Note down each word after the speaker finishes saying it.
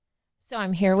So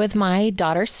I'm here with my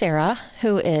daughter, Sarah,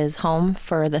 who is home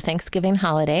for the Thanksgiving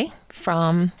holiday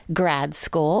from grad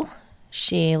school.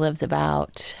 She lives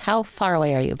about, how far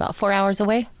away are you? About 4 hours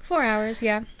away? 4 hours,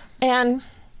 yeah. And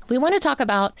we want to talk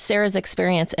about Sarah's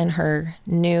experience in her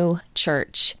new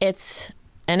church. It's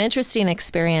an interesting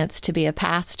experience to be a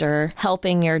pastor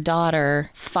helping your daughter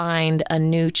find a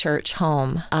new church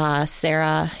home.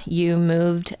 Sarah, you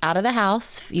moved out of the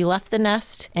house, you left the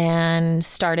nest and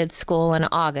started school in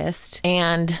August.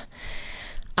 And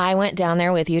I went down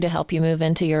there with you to help you move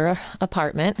into your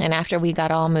apartment. And after we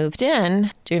got all moved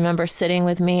in, do you remember sitting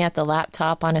with me at the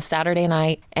laptop on a Saturday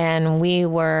night and we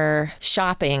were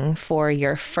shopping for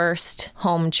your first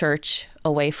home church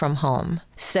away from home?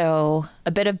 So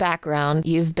a bit of background,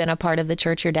 you've been a part of the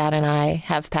church your dad and I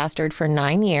have pastored for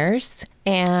 9 years.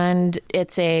 And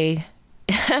it's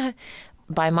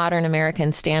by modern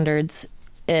American standards,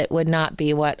 it would not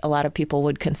be what a lot of people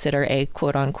would consider a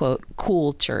quote unquote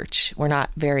cool church. We're not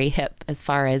very hip as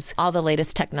far as all the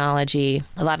latest technology,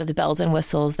 a lot of the bells and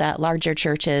whistles that larger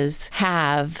churches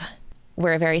have.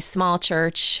 We're a very small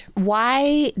church.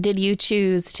 Why did you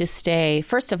choose to stay?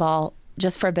 First of all,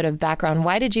 just for a bit of background,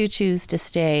 why did you choose to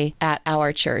stay at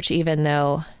our church, even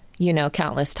though, you know,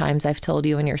 countless times I've told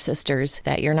you and your sisters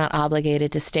that you're not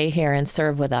obligated to stay here and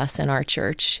serve with us in our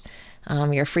church?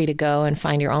 You're free to go and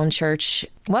find your own church.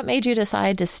 What made you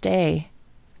decide to stay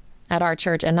at our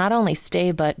church, and not only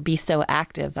stay, but be so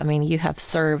active? I mean, you have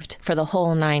served for the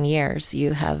whole 9 years.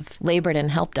 You have labored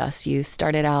and helped us. You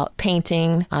started out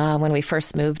painting when we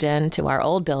first moved into our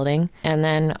old building, and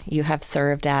then you have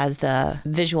served as the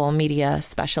visual media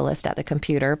specialist at the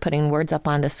computer, putting words up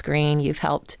on the screen. You've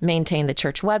helped maintain the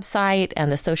church website and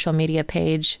the social media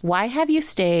page. Why have you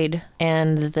stayed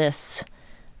in this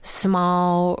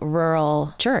small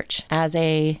rural church as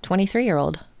a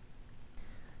 23-year-old?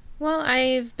 Well,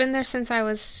 I've been there since I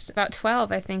was about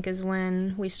 12, I think, is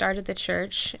when we started the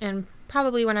church. And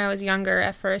probably when I was younger,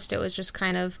 at first, it was just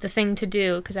kind of the thing to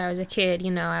do because I was a kid.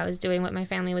 You know, I was doing what my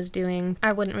family was doing.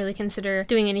 I wouldn't really consider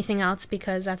doing anything else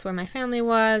because that's where my family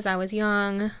was. I was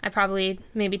young. I probably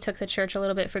maybe took the church a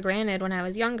little bit for granted when I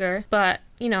was younger. But,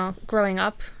 you know, growing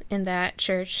up in that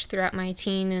church throughout my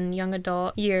teen and young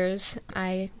adult years,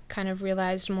 I kind of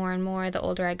realized more and more the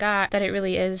older I got that it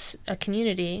really is a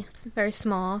community. It's very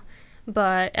small,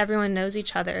 but everyone knows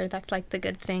each other. That's like the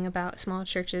good thing about small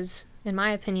churches, in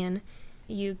my opinion.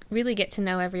 You really get to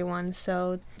know everyone,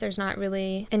 so there's not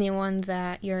really anyone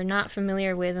that you're not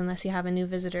familiar with unless you have a new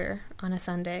visitor on a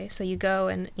Sunday. So you go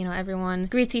and, you know, everyone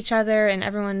greets each other and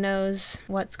everyone knows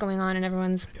what's going on in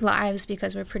everyone's lives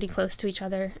because we're pretty close to each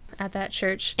other at that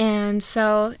church. And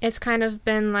so it's kind of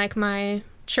been like my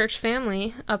church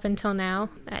family up until now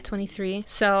at 23.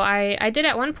 So I did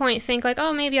at one point think like,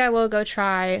 oh, maybe I will go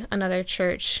try another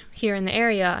church here in the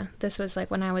area. This was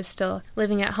like when I was still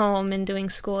living at home and doing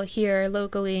school here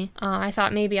locally. I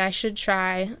thought maybe I should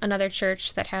try another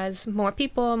church that has more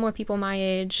people my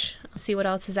age, see what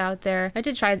else is out there. I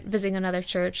did try visiting another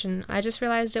church and I just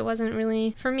realized it wasn't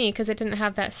really for me because it didn't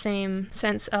have that same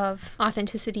sense of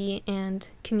authenticity and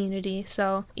community.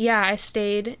 So yeah, I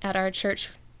stayed at our church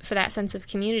for that sense of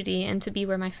community and to be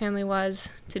where my family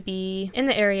was, to be in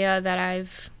the area that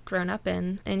I've grown up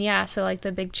in. And yeah, so like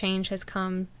the big change has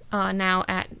come now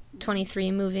at 23,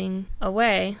 moving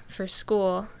away for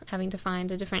school, having to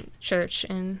find a different church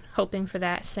and hoping for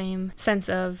that same sense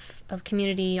of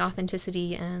community,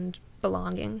 authenticity, and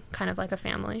belonging, kind of like a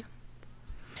family.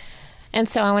 And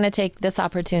so I want to take this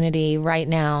opportunity right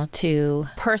now to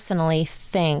personally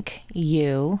thank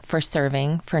you for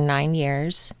serving for 9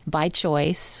 years by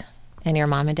choice in your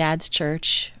mom and dad's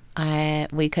church.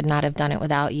 We could not have done it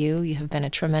without you. You have been a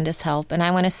tremendous help. And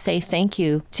I want to say thank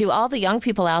you to all the young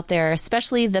people out there,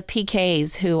 especially the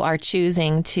PKs who are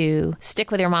choosing to stick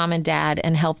with your mom and dad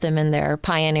and help them in their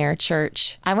pioneer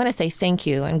church. I want to say thank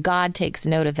you, and God takes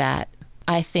note of that.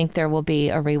 I think there will be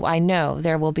I know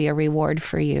there will be a reward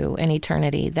for you in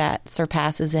eternity that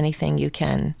surpasses anything you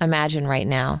can imagine right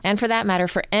now. And for that matter,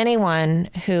 for anyone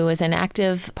who is an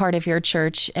active part of your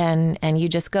church and you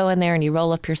just go in there and you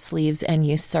roll up your sleeves and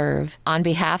you serve. On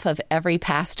behalf of every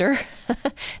pastor,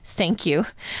 thank you.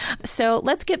 So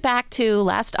let's get back to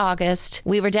last August.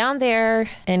 We were down there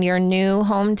in your new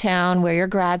hometown where your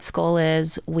grad school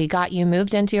is. We got you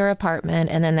moved into your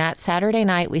apartment, and then that Saturday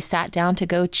night we sat down to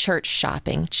go church shopping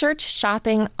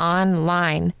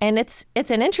online. And it's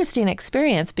an interesting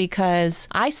experience because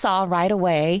I saw right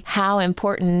away how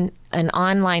important an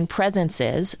online presence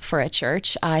is for a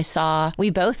church.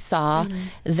 We both saw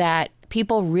that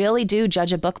people really do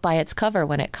judge a book by its cover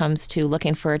when it comes to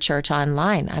looking for a church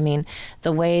online. I mean,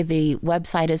 the way the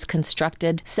website is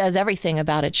constructed says everything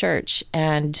about a church.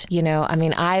 And,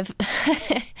 I've,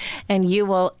 and you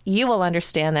will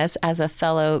understand this as a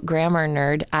fellow grammar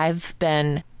nerd, I've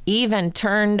been even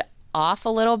turned off a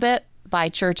little bit by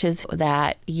churches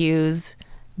that use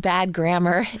bad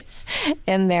grammar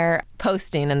in their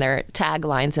posting and their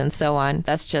taglines and so on.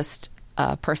 That's just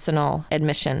a personal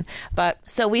admission. But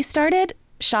so we started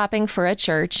shopping for a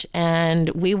church, and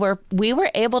we were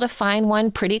able to find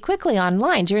one pretty quickly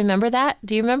online. Do you remember that?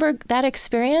 Do you remember that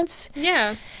experience?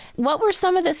 Yeah. What were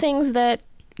some of the things that,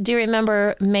 do you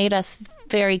remember, made us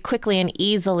very quickly and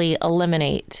easily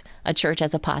eliminate a church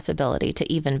as a possibility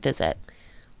to even visit?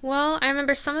 Well, I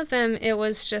remember some of them, it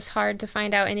was just hard to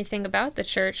find out anything about the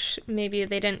church. Maybe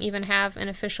they didn't even have an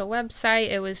official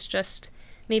website. It was just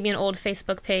maybe an old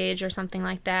Facebook page or something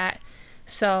like that.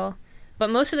 So, but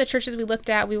most of the churches we looked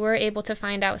at, we were able to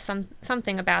find out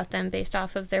something about them based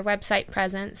off of their website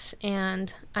presence.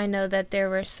 And I know that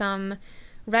there were some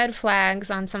red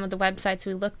flags on some of the websites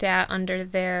we looked at under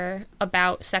their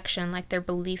about section, like their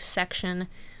belief section,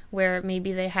 where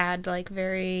maybe they had like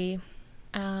very...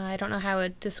 I don't know how I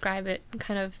would describe it,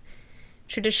 kind of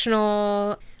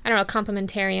traditional,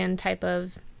 complementarian type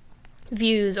of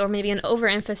views, or maybe an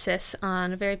overemphasis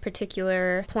on a very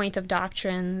particular point of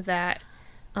doctrine that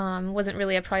wasn't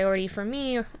really a priority for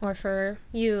me or for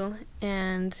you,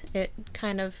 and it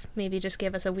kind of maybe just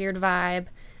gave us a weird vibe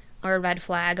or a red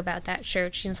flag about that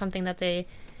church, something that they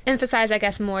emphasize, I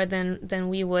guess, more than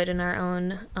we would in our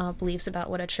own beliefs about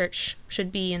what a church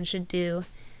should be and should do.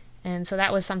 And so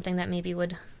that was something that maybe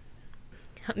would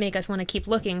make us want to keep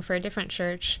looking for a different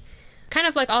church. Kind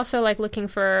of like also like looking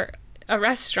for a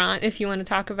restaurant, if you want to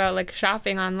talk about like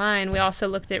shopping online. We also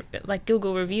looked at like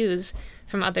Google reviews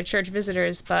from other church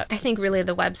visitors, but I think really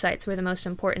the websites were the most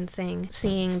important thing.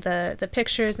 Seeing the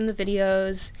pictures and the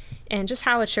videos and just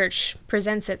how a church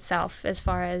presents itself as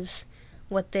far as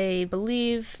what they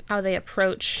believe, how they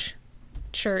approach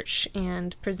church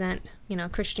and present,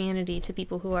 Christianity to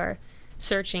people who are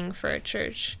searching for a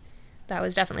church. That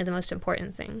was definitely the most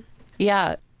important thing.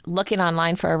 Yeah, looking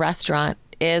online for a restaurant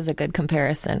is a good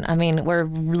comparison. I mean, we're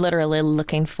literally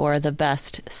looking for the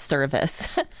best service.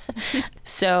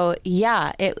 So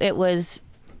yeah, it was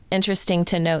interesting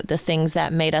to note the things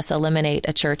that made us eliminate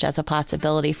a church as a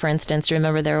possibility. For instance,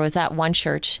 remember there was that one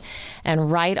church,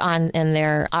 and right on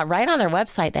their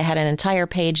website, they had an entire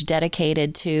page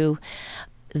dedicated to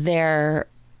their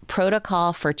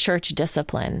protocol for church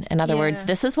discipline. In other words,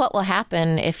 this is what will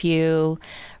happen if you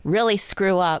really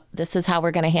screw up. This is how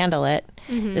we're going to handle it.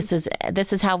 Mm-hmm.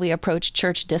 This is how we approach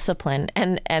church discipline.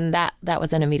 And that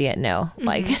was an immediate no.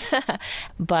 Mm-hmm.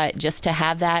 But just to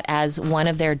have that as one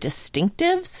of their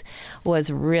distinctives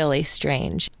was really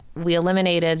strange. We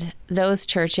eliminated those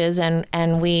churches,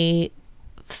 and we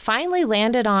finally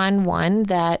landed on one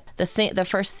that the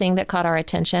first thing that caught our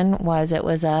attention was it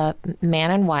was a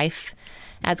man and wife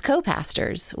as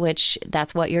co-pastors, which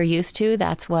that's what you're used to.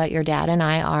 That's what your dad and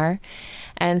I are.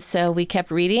 And so we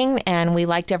kept reading, and we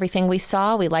liked everything we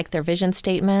saw. We liked their vision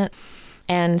statement.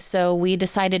 And so we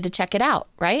decided to check it out,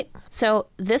 right? So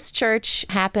this church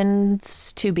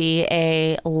happens to be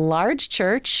a large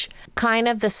church, kind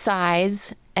of the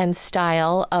size and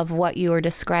style of what you were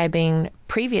describing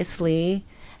previously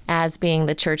as being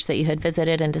the church that you had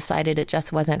visited and decided it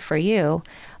just wasn't for you.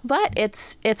 But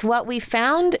it's what we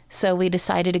found, so we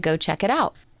decided to go check it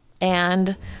out.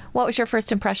 And what was your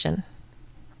first impression?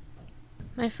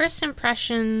 My first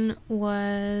impression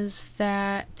was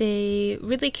that they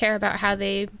really care about how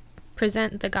they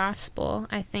present the gospel.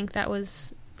 I think that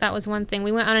was one thing.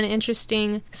 We went on an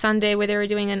interesting Sunday where they were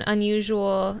doing an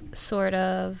unusual sort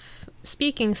of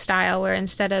speaking style, where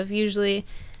instead of usually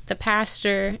the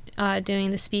pastor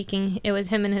doing the speaking, it was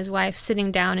him and his wife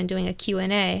sitting down and doing a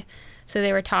Q&A. So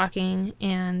they were talking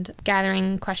and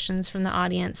gathering questions from the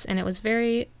audience, and it was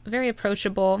very, very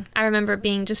approachable. I remember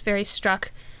being just very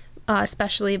struck,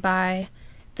 especially by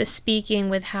the speaking,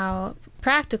 with how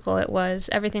practical it was.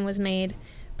 Everything was made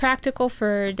practical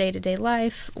for day-to-day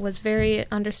life, was very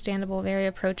understandable, very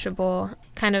approachable,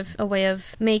 kind of a way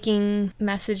of making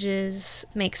messages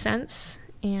make sense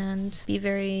and be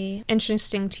very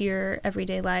interesting to your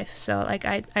everyday life. So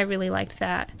I really liked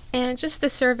that. And just the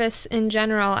service in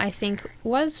general, I think,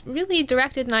 was really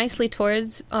directed nicely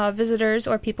towards visitors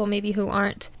or people maybe who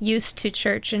aren't used to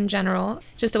church in general.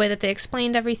 Just the way that they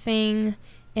explained everything,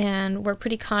 and were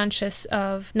pretty conscious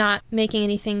of not making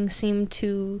anything seem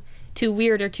too too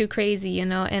weird or too crazy, you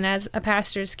know. And as a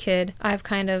pastor's kid, I've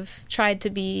kind of tried to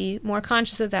be more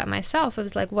conscious of that myself. It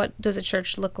was like, what does a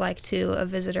church look like to a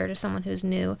visitor, to someone who's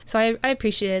new? So I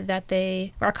appreciated that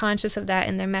they are conscious of that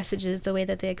in their messages, the way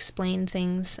that they explain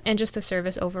things, and just the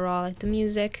service overall. Like the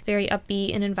music, very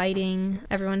upbeat and inviting.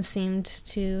 Everyone seemed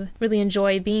to really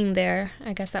enjoy being there.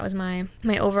 I guess that was my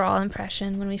overall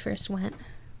impression when we first went.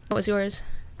 What was yours?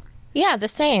 Yeah, the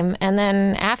same. And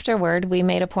then afterward, we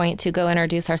made a point to go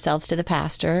introduce ourselves to the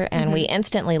pastor, and we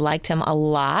instantly liked him a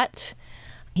lot.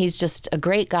 He's just a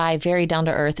great guy, very down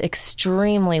to earth,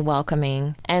 extremely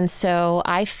welcoming. And so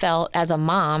I felt, as a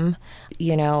mom,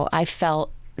 you know, I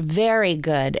felt very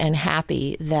good and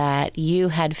happy that you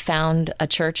had found a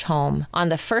church home on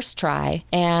the first try,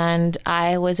 and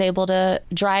I was able to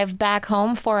drive back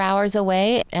home 4 hours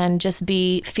away and just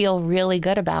feel really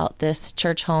good about this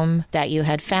church home that you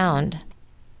had found.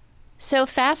 So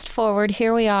fast forward,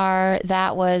 here we are.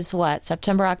 That was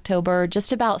September, October,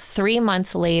 just about 3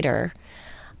 months later.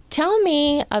 Tell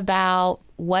me about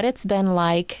what it's been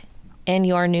like in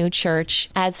your new church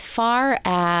as far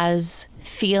as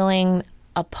feeling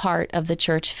a part of the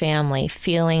church family,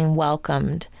 feeling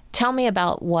welcomed. Tell me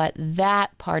about what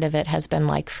that part of it has been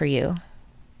like for you.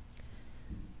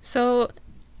 So,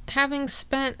 having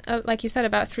spent, like you said,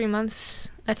 about 3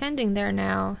 months attending there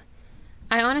now,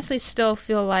 I honestly still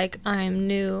feel like I'm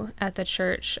new at the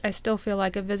church. I still feel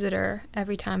like a visitor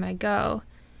every time I go.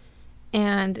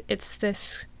 And it's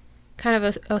this kind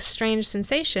of a strange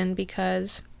sensation,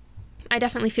 because I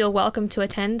definitely feel welcome to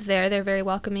attend there. They're very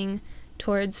welcoming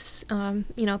towards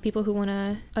people who want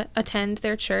to attend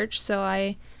their church. So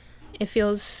it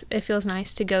feels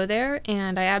nice to go there,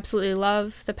 and I absolutely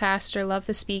love the pastor, love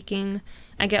the speaking.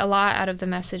 I get a lot out of the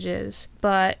messages,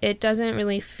 but it doesn't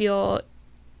really feel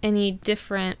any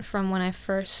different from when I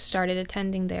first started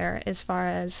attending there, as far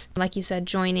as, like you said,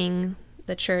 joining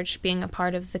the church, being a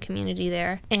part of the community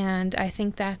there. And I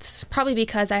think that's probably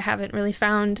because I haven't really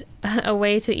found a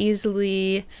way to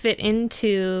easily fit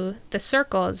into the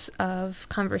circles of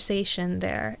conversation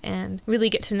there and really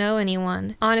get to know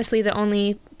anyone. Honestly, the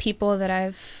only people that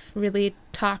I've really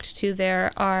talked to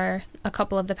there are a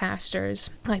couple of the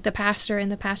pastors, like the pastor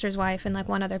and the pastor's wife, and like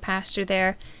one other pastor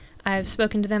there. I've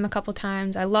spoken to them a couple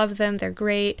times. I love them. They're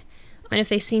great. And if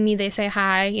they see me, they say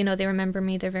hi. You know, they remember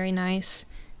me. They're very nice.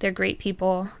 They're great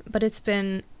people. But it's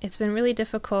been really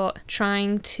difficult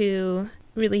trying to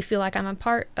really feel like I'm a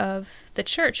part of the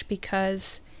church,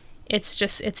 because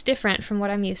it's different from what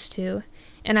I'm used to.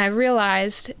 And I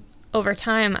realized over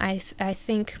time, I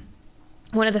think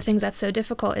one of the things that's so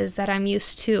difficult is that I'm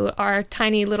used to our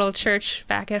tiny little church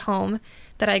back at home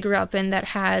that I grew up in, that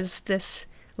has this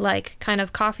like kind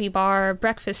of coffee bar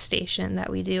breakfast station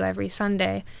that we do every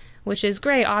Sunday, which is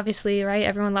great, obviously, right?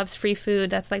 Everyone loves free food.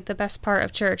 That's like the best part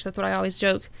of church. That's what I always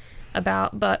joke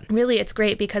about. But really, it's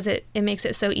great because it makes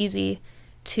it so easy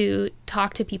to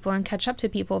talk to people and catch up to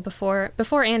people before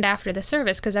and after the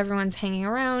service, because everyone's hanging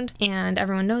around and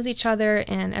everyone knows each other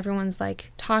and everyone's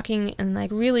like talking and like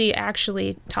really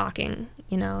actually talking,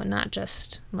 you know, not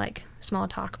just like small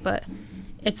talk. But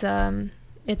it's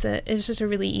just a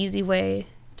really easy way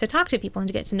to talk to people and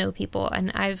to get to know people.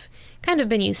 And I've kind of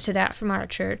been used to that from our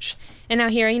church. And now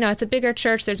here, you know, it's a bigger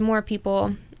church. There's more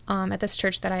people at this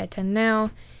church that I attend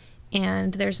now.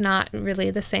 And there's not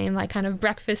really the same like kind of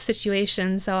breakfast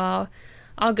situation. So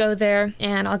I'll go there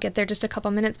and I'll get there just a couple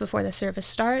minutes before the service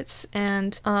starts.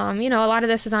 And, you know, a lot of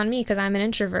this is on me because I'm an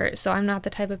introvert. So I'm not the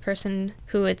type of person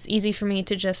who it's easy for me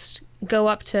to just go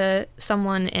up to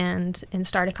someone and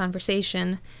start a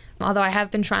conversation. Although I have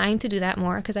been trying to do that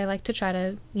more because I like to try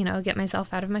to, you know, get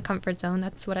myself out of my comfort zone.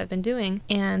 That's what I've been doing.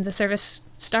 And the service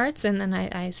starts and then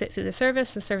I sit through the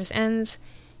service ends,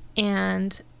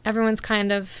 and everyone's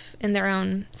kind of in their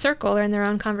own circle or in their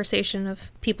own conversation of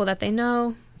people that they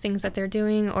know, things that they're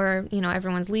doing, or, you know,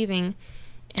 everyone's leaving.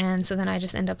 And so then I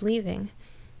just end up leaving.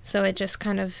 So it just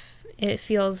kind of, it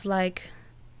feels like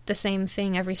the same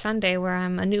thing every Sunday where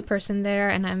I'm a new person there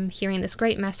and I'm hearing this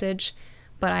great message,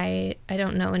 but I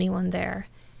don't know anyone there,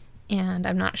 and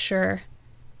I'm not sure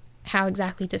how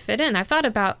exactly to fit in. I've thought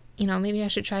about, you know, maybe I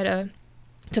should try to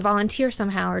volunteer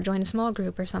somehow or join a small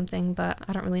group or something, but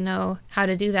I don't really know how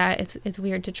to do that. It's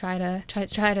weird to try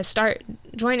to start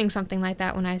joining something like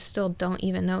that when I still don't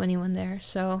even know anyone there.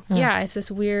 So yeah, it's this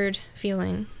weird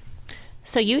feeling.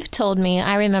 So you told me,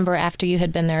 I remember after you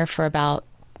had been there for about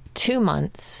 2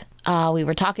 months, we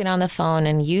were talking on the phone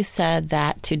and you said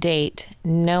that to date,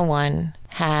 no one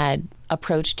had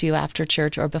approached you after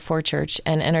church or before church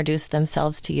and introduced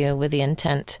themselves to you with the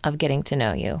intent of getting to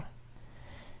know you.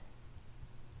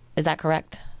 Is that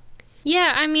correct?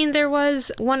 Yeah, I mean, there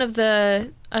was one of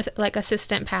the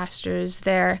assistant pastors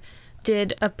there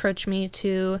did approach me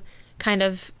to kind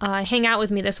of hang out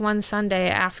with me this one Sunday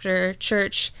after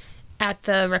church at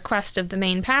the request of the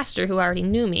main pastor, who already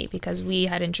knew me because we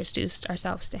had introduced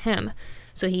ourselves to him.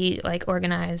 So he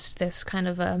organized this kind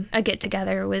of a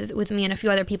get-together with me and a few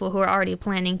other people who were already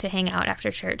planning to hang out after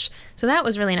church. So that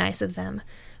was really nice of them.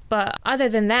 But other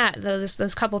than that,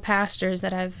 those couple pastors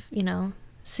that I've,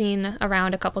 seen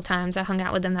around a couple times, I hung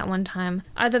out with them that one time.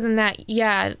 Other than that,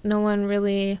 yeah, no one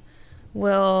really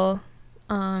will,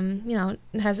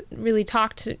 has really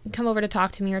come over to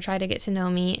talk to me or try to get to know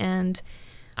me. And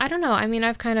I don't know. I mean,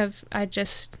 I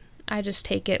just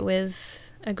take it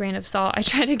with a grain of salt. I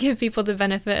try to give people the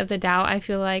benefit of the doubt. I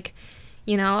feel like,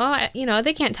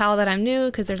 they can't tell that I'm new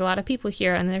because there's a lot of people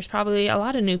here and there's probably a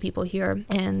lot of new people here.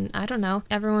 And I don't know.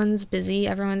 Everyone's busy.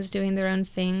 Everyone's doing their own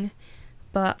thing.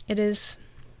 But it is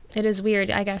weird,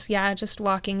 I guess. Yeah, just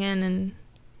walking in and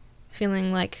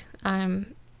feeling like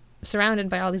I'm surrounded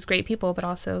by all these great people, but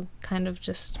also kind of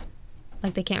just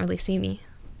like they can't really see me.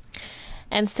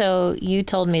 And so you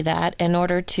told me that in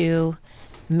order to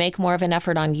make more of an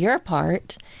effort on your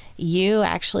part, you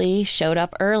actually showed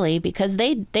up early because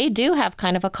they do have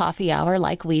kind of a coffee hour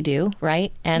like we do,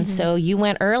 right? And so you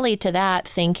went early to that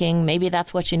thinking maybe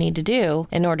that's what you need to do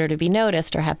in order to be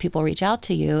noticed or have people reach out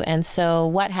to you. And so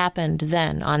what happened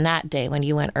then on that day when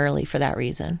you went early for that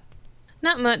reason?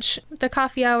 Not much. The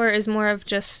coffee hour is more of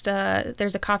just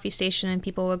there's a coffee station and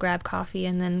people will grab coffee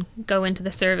and then go into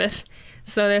the service.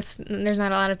 So there's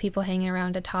not a lot of people hanging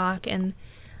around to talk. And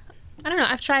I don't know.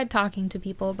 I've tried talking to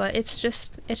people, but it's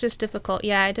just difficult.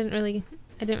 Yeah, I didn't really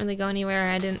go anywhere.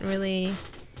 I didn't really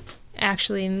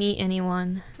actually meet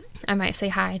anyone. I might say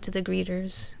hi to the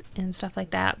greeters and stuff like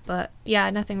that, but yeah,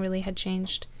 nothing really had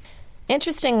changed.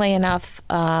 Interestingly enough,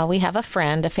 we have a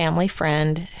family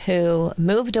friend, who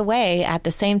moved away at the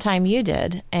same time you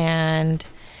did, and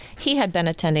he had been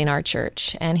attending our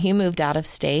church, and he moved out of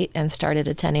state and started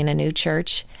attending a new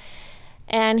church.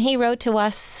 And he wrote to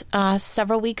us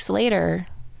several weeks later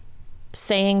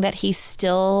saying that he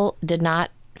still did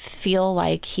not feel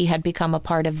like he had become a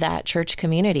part of that church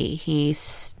community. He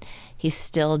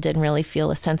still didn't really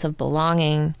feel a sense of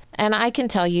belonging. And I can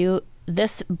tell you,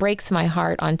 this breaks my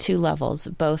heart on two levels,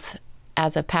 both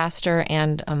as a pastor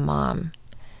and a mom.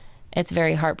 It's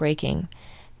very heartbreaking.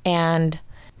 And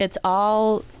it's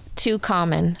all too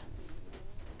common.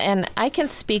 And I can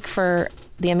speak for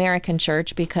the American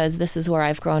church because this is where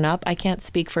I've grown up. I can't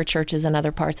speak for churches in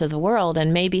other parts of the world.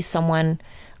 And maybe someone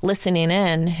listening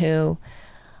in who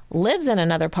lives in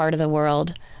another part of the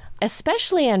world,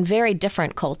 especially in very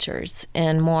different cultures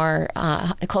and more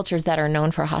cultures that are known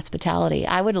for hospitality.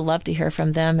 I would love to hear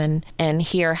from them and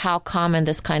hear how common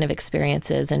this kind of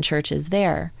experience is in churches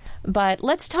there. But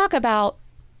let's talk about,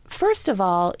 first of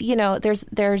all,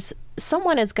 there's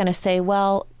someone is going to say,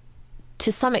 well,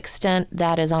 to some extent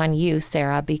that is on you,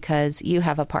 Sarah, because you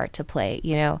have a part to play,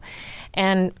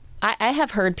 And I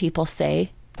have heard people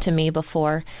say to me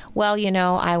before, well,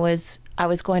 I was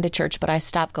going to church, but I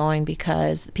stopped going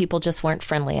because people just weren't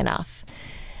friendly enough.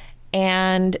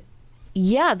 And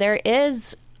yeah, there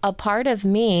is a part of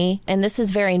me, and this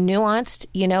is very nuanced,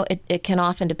 it can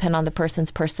often depend on the person's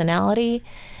personality.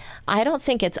 I don't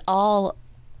think it's all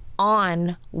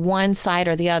on one side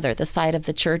or the other, the side of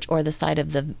the church or the side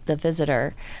of the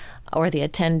visitor or the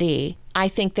attendee. I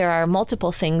think there are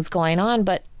multiple things going on,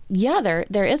 but yeah,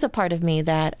 there is a part of me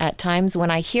that at times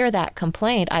when I hear that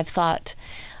complaint, I've thought,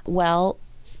 well,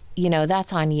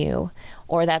 that's on you,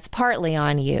 or that's partly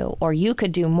on you, or you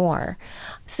could do more.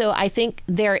 So I think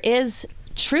there is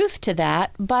truth to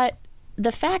that, but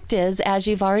the fact is, as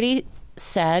you've already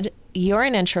said, you're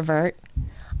an introvert.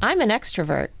 I'm an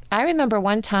extrovert. I remember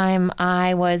one time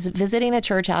I was visiting a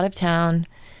church out of town,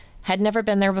 had never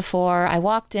been there before. I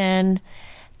walked in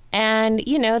and,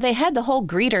 they had the whole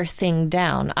greeter thing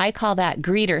down. I call that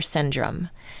greeter syndrome.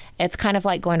 It's kind of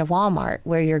like going to Walmart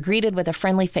where you're greeted with a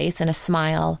friendly face and a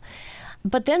smile.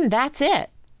 But then that's it.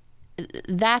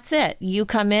 That's it. You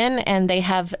come in and they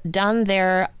have done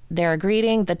their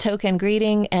greeting, the token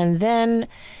greeting, and then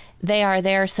they are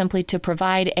there simply to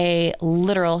provide a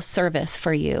literal service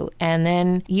for you. And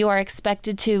then you are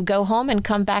expected to go home and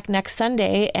come back next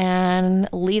Sunday and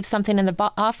leave something in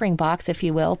the offering box, if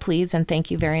you will, please, and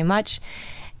thank you very much.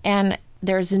 And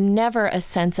there's never a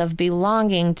sense of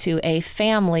belonging to a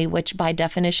family, which by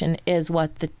definition that's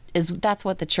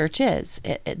what the church is.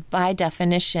 By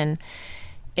definition,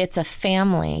 it's a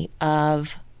family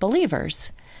of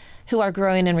believers who are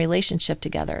growing in relationship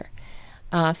together.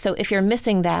 So if you're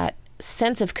missing that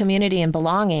sense of community and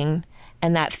belonging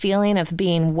and that feeling of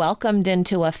being welcomed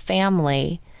into a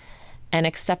family and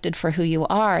accepted for who you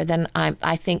are, then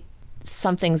I think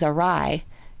something's awry,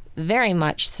 very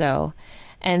much so.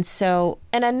 And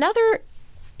another,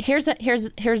 here's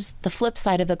the flip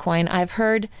side of the coin. I've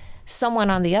heard someone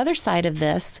on the other side of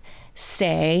this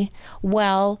say,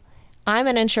 well, I'm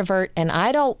an introvert and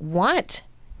I don't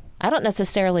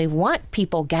necessarily want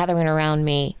people gathering around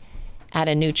me at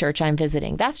a new church I'm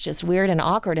visiting. That's just weird and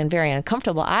awkward and very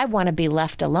uncomfortable. I want to be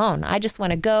left alone. I just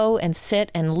want to go and sit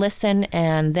and listen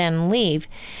and then leave.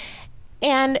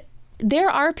 And there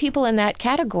are people in that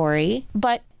category,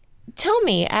 but tell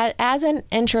me, as an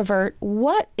introvert,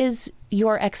 what is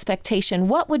your expectation?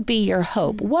 What would be your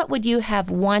hope? What would you have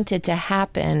wanted to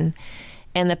happen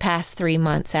in the past 3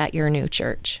 months at your new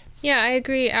church? Yeah, I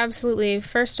agree absolutely.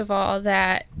 First of all,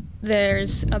 that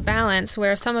there's a balance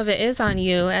where some of it is on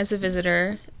you as a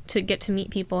visitor to get to meet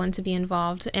people and to be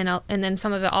involved, and then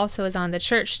some of it also is on the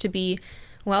church to be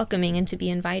welcoming and to be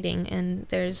inviting, and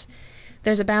there's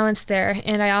a balance there.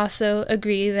 And I also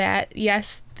agree that,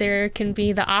 yes, there can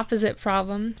be the opposite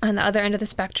problem on the other end of the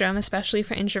spectrum, especially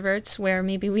for introverts, where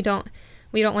maybe we don't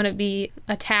want to be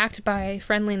attacked by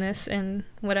friendliness and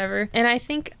whatever. And I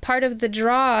think part of the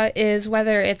draw is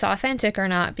whether it's authentic or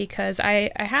not, because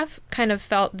I have kind of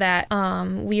felt that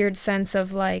weird sense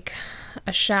of like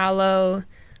a shallow,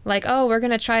 like, oh, we're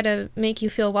going to try to make you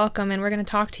feel welcome and we're going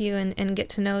to talk to you and get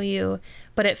to know you.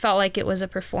 But it felt like it was a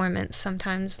performance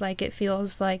sometimes. Like it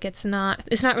feels like it's not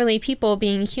really people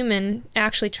being human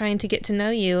actually trying to get to know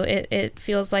you. It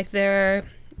feels like they're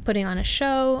putting on a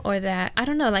show, or that, I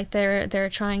don't know, like they're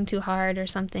trying too hard or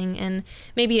something. And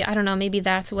maybe, I don't know, maybe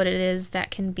that's what it is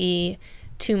that can be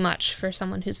too much for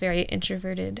someone who's very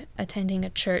introverted attending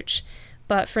a church.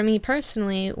 But for me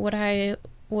personally, what I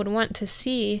would want to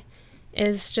see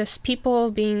is just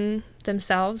people being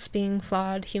themselves, being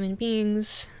flawed human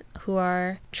beings who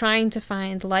are trying to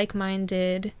find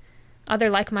other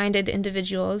like-minded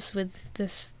individuals with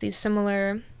these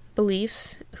similar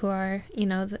beliefs, who are,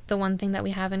 the one thing that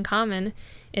we have in common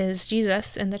is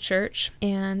Jesus and the church,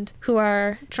 and who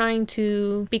are trying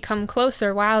to become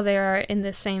closer while they are in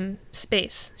the same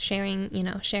space, sharing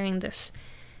this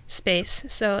space.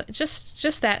 So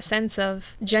just that sense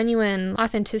of genuine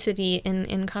authenticity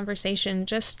in conversation,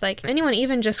 just like anyone,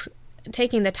 even just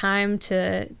taking the time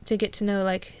to get to know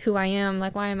like who I am,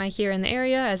 like why am I here in the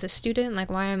area as a student, like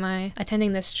why am I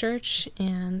attending this church,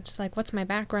 and like what's my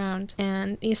background,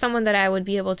 and someone that I would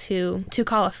be able to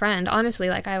call a friend. Honestly,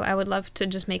 like I would love to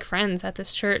just make friends at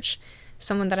this church,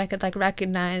 someone that I could like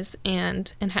recognize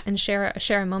and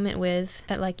share a moment with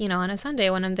at like, on a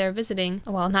Sunday when I'm there visiting.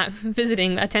 Well, not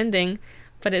visiting, attending,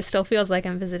 but it still feels like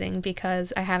I'm visiting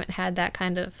because I haven't had that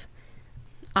kind of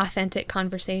authentic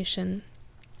conversation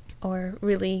or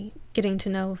really getting to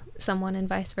know someone, and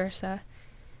vice versa,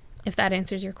 if that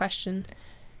answers your question.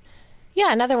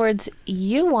 Yeah, in other words,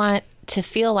 you want to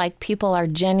feel like people are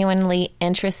genuinely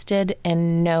interested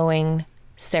in knowing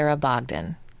Sarah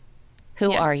Bogdan.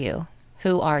 Who are you?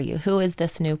 Who are you? Who is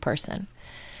this new person?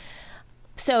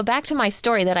 So back to my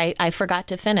story that I forgot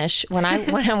to finish. When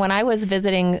I was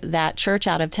visiting that church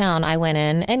out of town, I went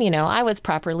in and, I was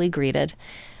properly greeted.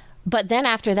 But then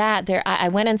after that, I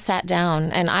went and sat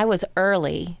down, and I was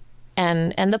early,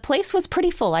 and the place was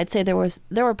pretty full. I'd say there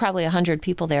were probably 100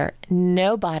 people there.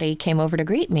 Nobody came over to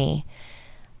greet me,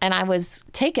 and I was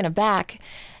taken aback.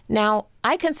 Now,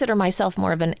 I consider myself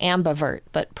more of an ambivert,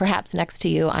 but perhaps next to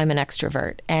you, I'm an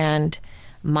extrovert, and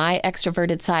my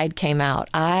extroverted side came out.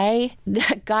 I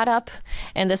got up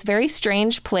in this very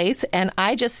strange place, and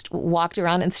I just walked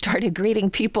around and started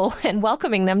greeting people and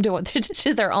welcoming them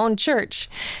to their own church.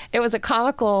 It was a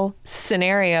comical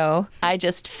scenario. I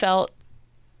just felt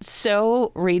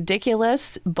so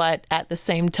ridiculous, but at the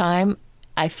same time,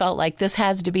 I felt like this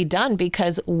has to be done,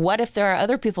 because what if there are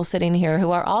other people sitting here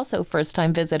who are also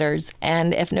first-time visitors?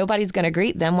 And if nobody's going to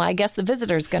greet them, well, I guess the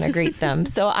visitor's going to greet them.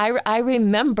 So I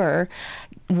remember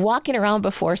walking around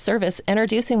before service,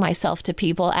 introducing myself to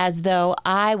people as though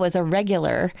I was a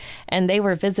regular and they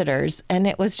were visitors. And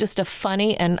it was just a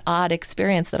funny and odd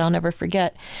experience that I'll never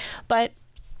forget. But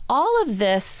all of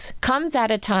this comes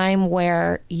at a time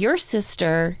where your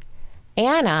sister,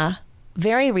 Anna,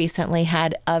 very recently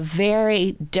had a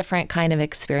very different kind of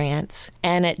experience.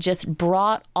 And it just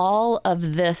brought all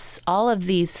of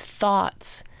these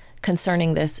thoughts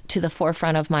concerning this to the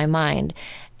forefront of my mind.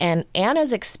 And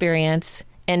Anna's experience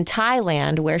in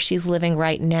Thailand, where she's living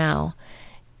right now,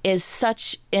 is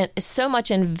so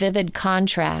much in vivid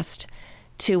contrast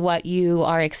to what you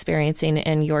are experiencing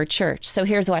in your church. So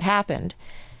here's what happened.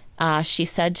 She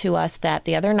said to us that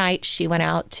the other night she went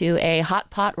out to a hot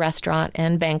pot restaurant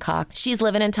in Bangkok. She's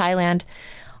living in Thailand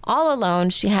all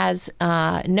alone. She has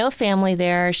no family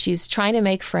there. She's trying to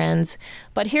make friends.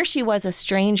 But here she was, a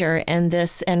stranger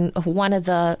in one of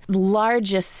the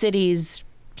largest cities,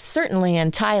 certainly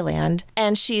in Thailand.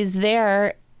 And she's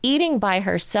there eating by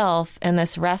herself in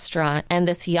this restaurant, and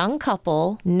this young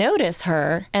couple notice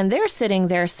her, and they're sitting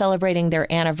there celebrating their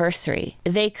anniversary.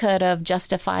 They could have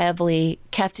justifiably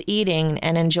kept eating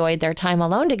and enjoyed their time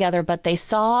alone together, but they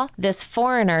saw this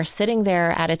foreigner sitting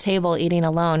there at a table eating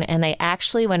alone, and they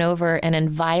actually went over and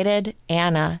invited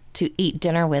Anna to eat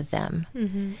dinner with them.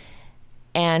 Mm-hmm.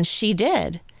 And she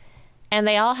did. And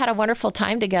they all had a wonderful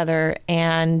time together,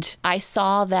 and I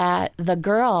saw that the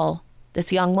girl,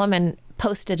 this young woman,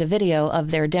 posted a video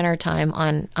of their dinner time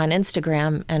on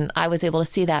Instagram, and I was able to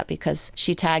see that because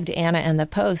she tagged Anna in the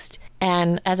post.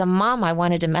 And as a mom, I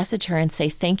wanted to message her and say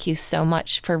thank you so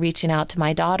much for reaching out to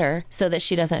my daughter so that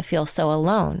she doesn't feel so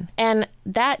alone. And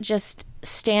that just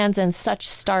stands in such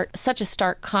a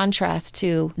stark contrast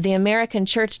to the American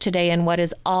church today and what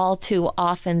is all too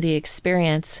often the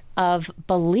experience of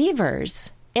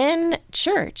believers in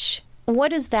church.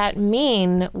 What does that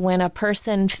mean when a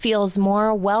person feels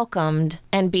more welcomed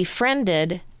and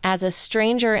befriended as a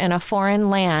stranger in a foreign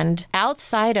land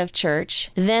outside of church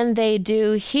than they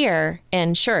do here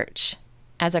in church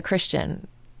as a Christian?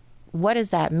 What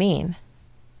does that mean?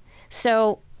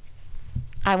 So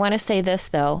I want to say this,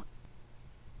 though.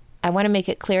 I want to make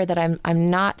it clear that I'm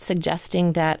not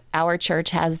suggesting that our church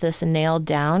has this nailed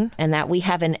down and that we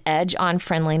have an edge on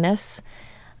friendliness.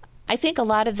 I think a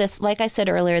lot of this, like I said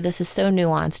earlier, this is so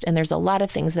nuanced and there's a lot of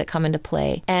things that come into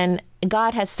play. And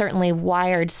God has certainly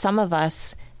wired some of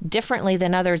us differently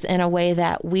than others in a way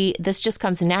that this just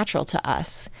comes natural to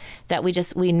us, that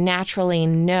we naturally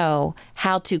know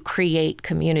how to create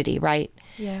community, right?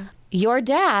 Yeah. Your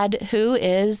dad, who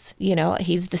is,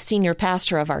 he's the senior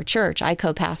pastor of our church. I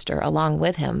co-pastor along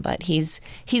with him, but he's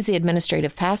the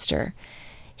administrative pastor.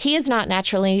 He is not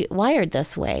naturally wired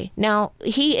this way. Now,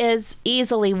 he is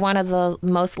easily one of the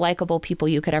most likable people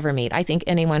you could ever meet. I think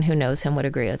anyone who knows him would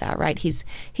agree with that, right? He's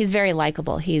very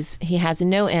likable. He has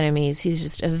no enemies. He's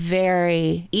just a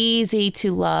very easy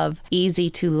to love,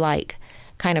 easy to like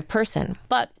kind of person.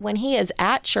 But when he is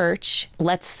at church,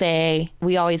 let's say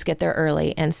we always get there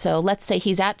early. And so let's say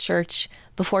he's at church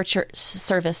before church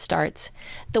service starts.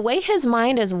 The way his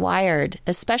mind is wired,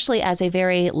 especially as a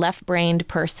very left-brained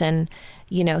person,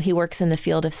 he works in the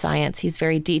field of science. He's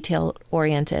very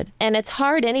detail-oriented. And it's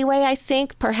hard anyway, I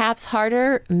think, perhaps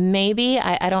harder, maybe.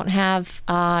 I don't have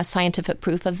scientific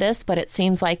proof of this, but it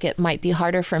seems like it might be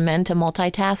harder for men to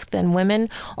multitask than women.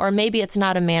 Or maybe it's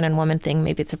not a man and woman thing.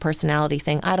 Maybe it's a personality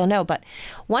thing. I don't know. But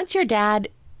once your dad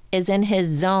is in his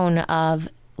zone of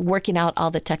working out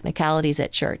all the technicalities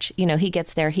at church. He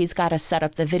gets there, he's got to set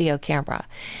up the video camera.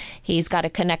 He's got to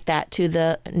connect that to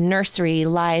the nursery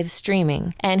live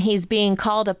streaming. And he's being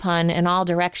called upon in all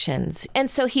directions. And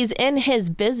so he's in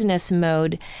his business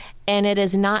mode. And it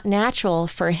is not natural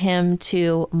for him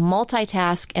to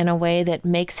multitask in a way that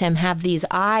makes him have these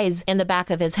eyes in the back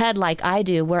of his head like I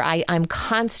do, where I'm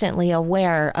constantly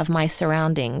aware of my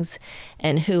surroundings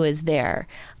and who is there.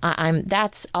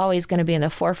 That's always going to be in the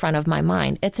forefront of my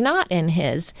mind. It's not in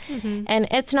his. Mm-hmm. And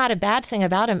it's not a bad thing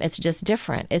about him. It's just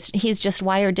different. He's just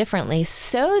wired differently,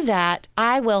 so that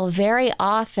I will very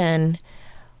often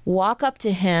walk up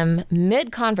to him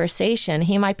mid-conversation.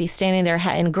 He might be standing there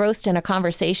engrossed in a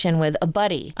conversation with a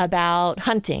buddy about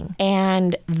hunting.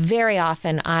 And very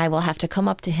often I will have to come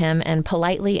up to him and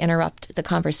politely interrupt the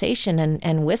conversation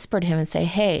and whisper to him and say,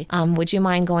 hey, would you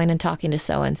mind going and talking to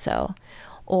so-and-so?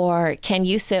 Or can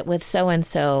you sit with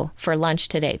so-and-so for lunch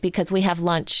today? Because we have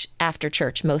lunch after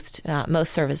church. Most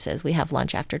services, we have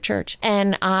lunch after church.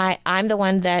 And I'm the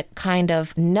one that kind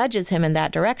of nudges him in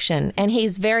that direction. And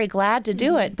he's very glad to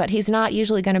do it, but he's not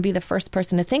usually going to be the first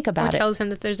person to think about it. Or tells him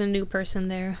that there's a new person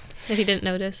there that he didn't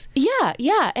notice.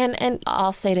 Yeah. And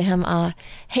I'll say to him,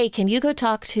 hey, can you go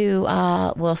talk to,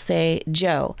 we'll say,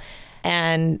 Joe?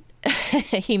 And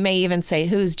he may even say,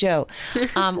 who's Joe?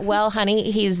 Well,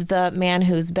 honey, he's the man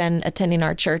who's been attending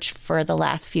our church for the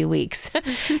last few weeks.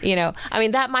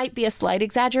 That might be a slight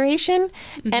exaggeration.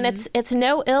 Mm-hmm. And it's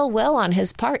no ill will on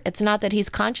his part. It's not that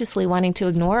he's consciously wanting to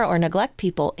ignore or neglect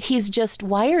people. He's just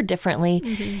wired differently.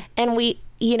 Mm-hmm. And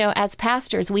as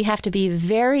pastors, we have to be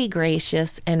very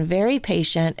gracious and very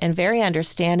patient and very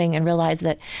understanding and realize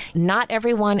that not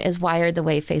everyone is wired the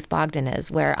way Faith Bogdan is,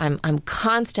 where I'm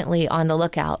constantly on the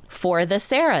lookout for the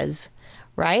Sarahs,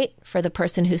 right? For the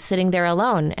person who's sitting there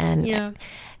alone.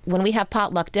 When we have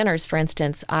potluck dinners, for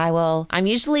instance, I'm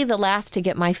usually the last to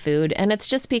get my food. And it's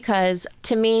just because,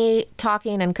 to me,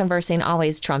 talking and conversing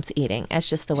always trumps eating. That's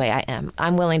just the way I am.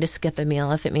 I'm willing to skip a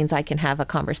meal if it means I can have a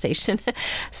conversation.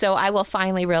 So I will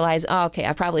finally realize, oh, okay,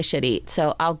 I probably should eat.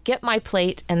 So I'll get my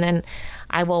plate, and then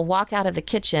I will walk out of the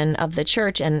kitchen of the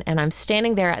church, and I'm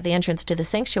standing there at the entrance to the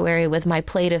sanctuary with my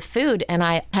plate of food. And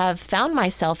I have found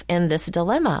myself in this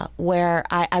dilemma where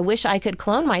I wish I could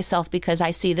clone myself, because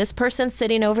I see this person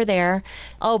sitting over there.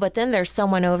 Oh, but then there's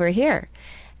someone over here.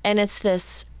 And it's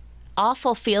this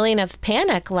awful feeling of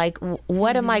panic, like,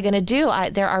 what am I going to do?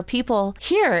 There are people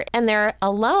here and they're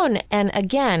alone. And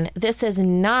again, this is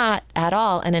not at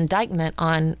all an indictment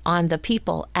on the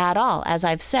people at all. As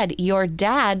I've said, your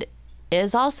dad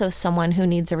is also someone who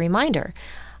needs a reminder.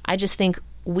 I just think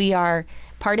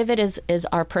part of it is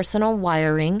our personal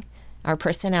wiring, our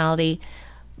personality.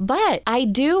 But I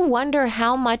do wonder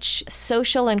how much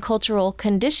social and cultural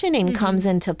conditioning comes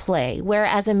into play, where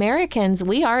as Americans,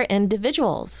 we are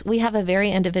individuals. We have a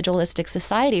very individualistic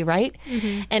society, right?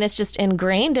 And it's just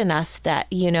ingrained in us that,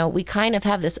 we kind of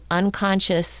have this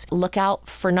unconscious look out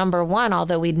for number one,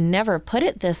 although we'd never put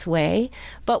it this way.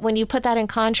 But when you put that in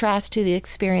contrast to the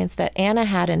experience that Anna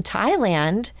had in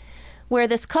Thailand, where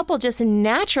this couple just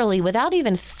naturally, without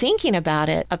even thinking about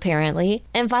it, apparently,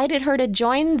 invited her to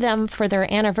join them for their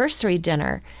anniversary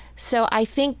dinner. So I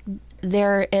think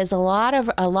there is a lot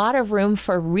of room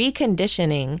for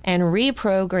reconditioning and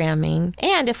reprogramming.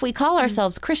 And if we call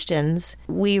ourselves Christians,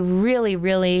 we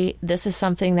really, this is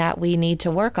something that we need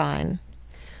to work on.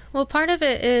 Well, part of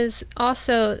it is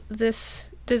also this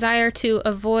desire to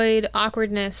avoid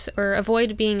awkwardness or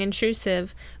avoid being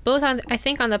intrusive, both I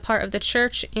think on the part of the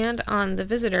church and on the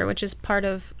visitor, which is part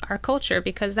of our culture,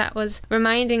 because that was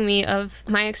reminding me of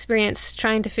my experience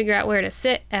trying to figure out where to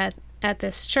sit at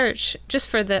this church just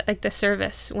for the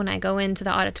service. When I go into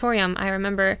the auditorium, I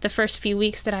remember the first few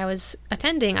weeks that I was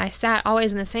attending, I sat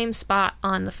always in the same spot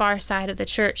on the far side of the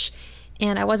church.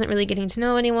 And I wasn't really getting to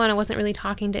know anyone. I wasn't really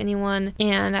talking to anyone.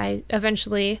 And I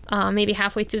eventually, maybe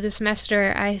halfway through the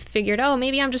semester, I figured,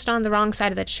 maybe I'm just on the wrong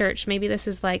side of the church. Maybe this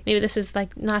is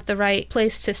not the right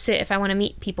place to sit if I want to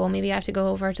meet people. Maybe I have to go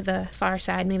over to the far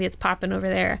side. Maybe it's popping over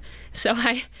there. So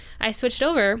I switched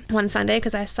over one Sunday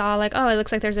because I saw it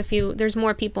looks like there's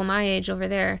more people my age over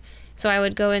there. So I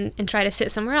would go and try to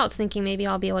sit somewhere else, thinking maybe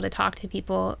I'll be able to talk to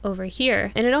people over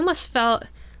here. And it almost felt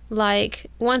like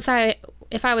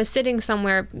if I was sitting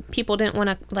somewhere, people didn't want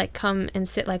to come and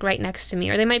sit right next to me,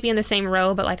 or they might be in the same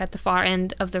row, but at the far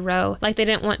end of the row, they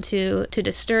didn't want to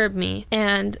disturb me.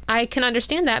 And I can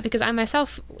understand that, because I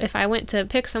myself, if I went to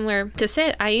pick somewhere to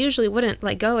sit, I usually wouldn't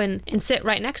go and sit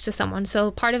right next to someone.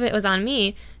 So part of it was on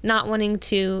me not wanting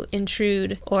to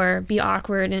intrude or be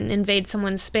awkward and invade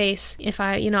someone's space. If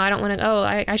I don't want to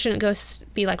I shouldn't go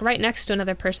be right next to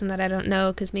another person that I don't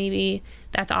know, because maybe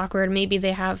that's awkward. Maybe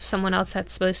they have someone else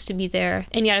that's supposed to be there.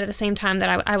 And yet at the same time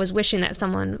that I was wishing that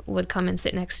someone would come and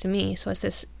sit next to me. So it's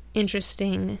this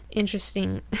interesting,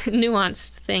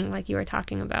 nuanced thing like you were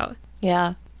talking about.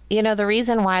 Yeah. The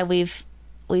reason why we've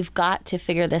got to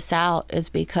figure this out is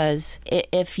because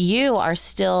if you are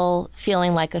still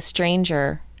feeling like a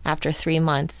stranger after 3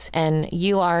 months, and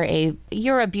you're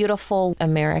a beautiful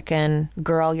American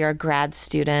girl, you're a grad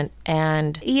student,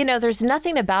 and there's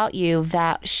nothing about you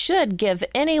that should give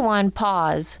anyone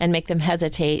pause and make them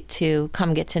hesitate to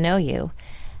come get to know you,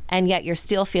 and yet you're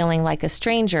still feeling like a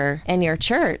stranger in your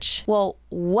church. Well,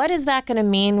 what is that going to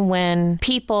mean when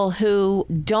people who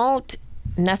don't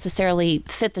necessarily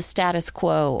fit the status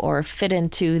quo or fit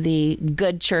into the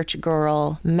good church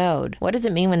girl mode? What does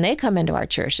it mean when they come into our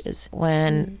churches?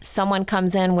 When someone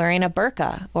comes in wearing a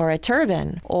burqa or a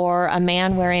turban, or a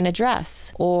man wearing a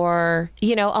dress, or,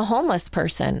 a homeless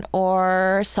person,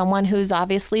 or someone who's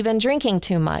obviously been drinking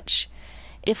too much?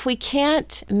 If we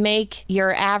can't make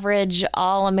your average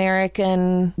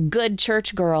all-American good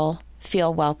church girl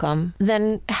feel welcome,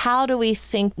 then how do we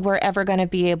think we're ever going to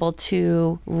be able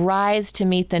to rise to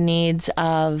meet the needs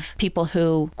of people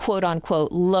who, quote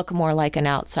unquote, look more like an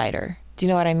outsider? Do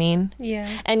you know what I mean? Yeah.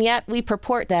 And yet we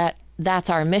purport that that's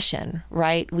our mission,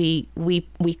 right? We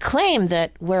claim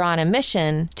that we're on a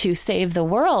mission to save the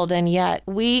world, and yet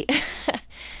we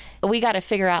got to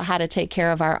figure out how to take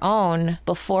care of our own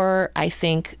before we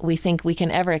think we can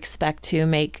ever expect to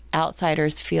make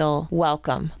outsiders feel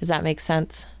welcome. Does that make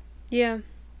sense? Yeah.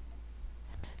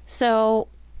 So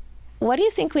what do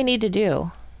you think we need to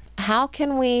do? How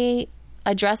can we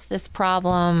address this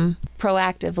problem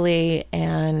proactively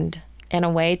and in a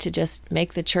way to just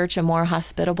make the church a more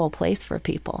hospitable place for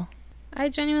people? I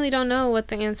genuinely don't know what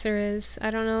the answer is.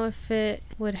 I don't know if it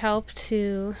would help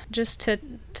to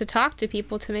talk to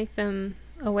people, to make them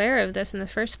aware of this in the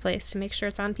first place, to make sure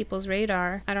it's on people's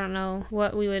radar. I don't know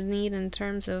what we would need in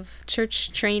terms of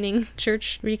church training,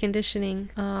 church reconditioning.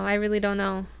 I really don't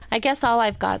know. I guess all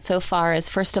I've got so far is,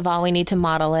 first of all, we need to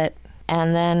model it.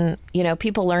 And then,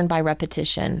 people learn by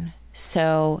repetition.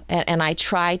 So, and I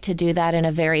try to do that in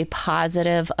a very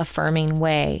positive, affirming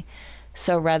way.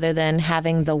 So rather than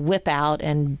having the whip out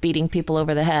and beating people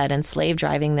over the head and slave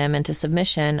driving them into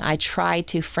submission, I try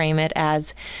to frame it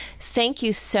as, thank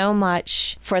you so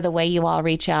much for the way you all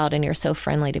reach out and you're so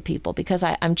friendly to people, because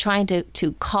I'm trying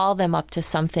to call them up to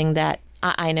something that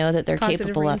I know that they're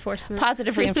capable of.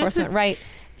 Positive reinforcement, right.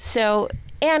 So,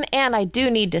 and I do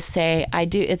need to say,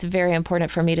 it's very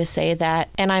important for me to say that,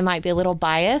 and I might be a little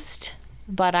biased,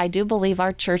 but I do believe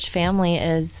our church family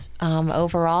is,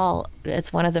 overall,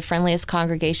 it's one of the friendliest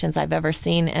congregations I've ever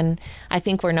seen. And I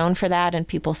think we're known for that, and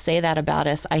people say that about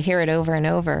us. I hear it over and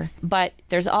over. But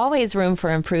there's always room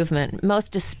for improvement,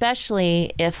 most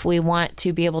especially if we want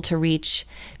to be able to reach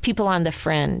people on the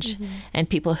fringe, and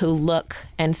people who look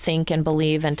and think and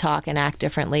believe and talk and act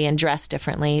differently and dress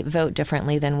differently, vote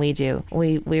differently than we do.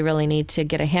 We really need to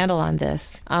get a handle on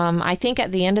this. I think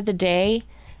at the end of the day,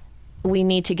 we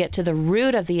need to get to the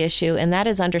root of the issue, and that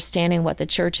is understanding what the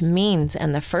church means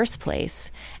in the first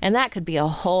place. And that could be a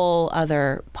whole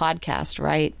other podcast,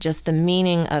 right? Just the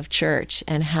meaning of church,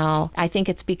 and how I think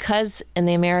it's because in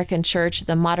the American church,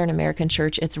 the modern American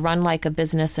church, it's run like a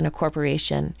business and a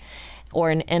corporation or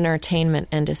an entertainment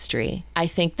industry. I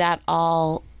think that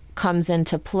all comes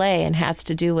into play and has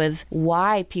to do with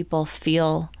why people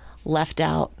feel left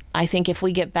out. I think if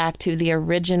we get back to the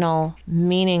original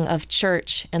meaning of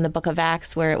church in the book of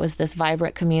Acts, where it was this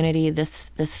vibrant community, this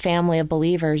family of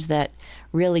believers that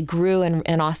really grew in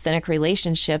an authentic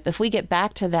relationship, if we get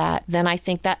back to that, then I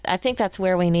think that's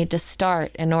where we need to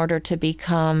start in order to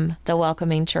become the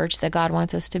welcoming church that God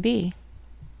wants us to be.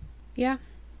 Yeah.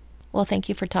 Well, thank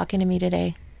you for talking to me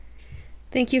today.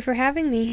 Thank you for having me.